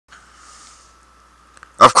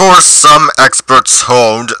course, some experts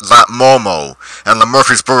hold that Momo and the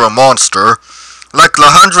Murfreesboro Monster, like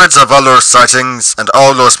the hundreds of other sightings and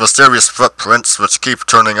all those mysterious footprints which keep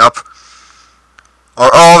turning up, are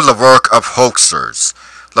all the work of hoaxers.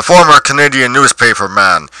 The former Canadian newspaper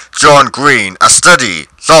man, John Green, a steady,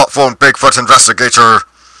 thoughtful Bigfoot investigator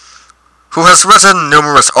who has written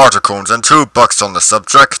numerous articles and 2 books on the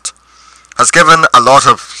subject, has given a lot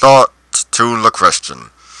of thought to the question.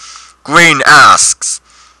 Green asks,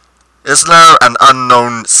 is there an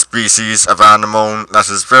unknown species of animal that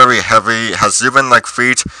is very heavy, has human-like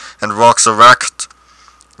feet, and walks erect?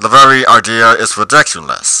 The very idea is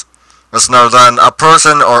ridiculous. Is there then a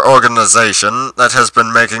person or organization that has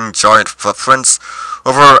been making giant footprints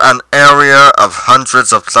over an area of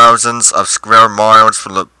hundreds of thousands of square miles for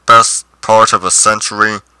the best part of a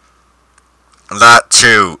century? That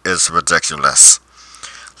too is ridiculous.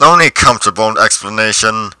 The only comfortable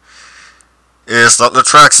explanation is that the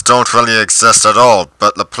tracks don't really exist at all,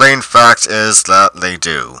 but the plain fact is that they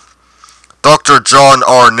do. Dr. John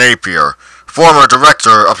R. Napier, former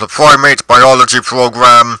director of the Primate Biology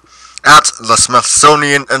Program at the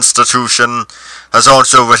Smithsonian Institution, has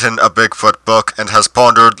also written a Bigfoot book and has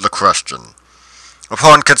pondered the question.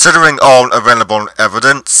 Upon considering all available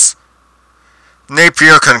evidence,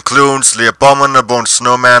 Napier concludes the abominable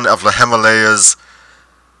snowman of the Himalayas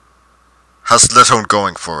has little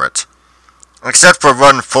going for it, except for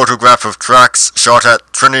one photograph of tracks shot at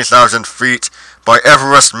 20,000 feet by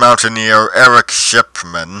Everest mountaineer Eric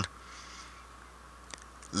Shipman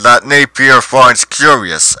that Napier finds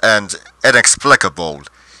curious and inexplicable.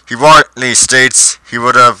 He rightly states he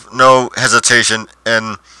would have no hesitation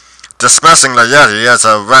in dismissing the Yeti as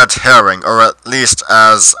a red herring, or at least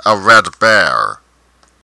as a red bear.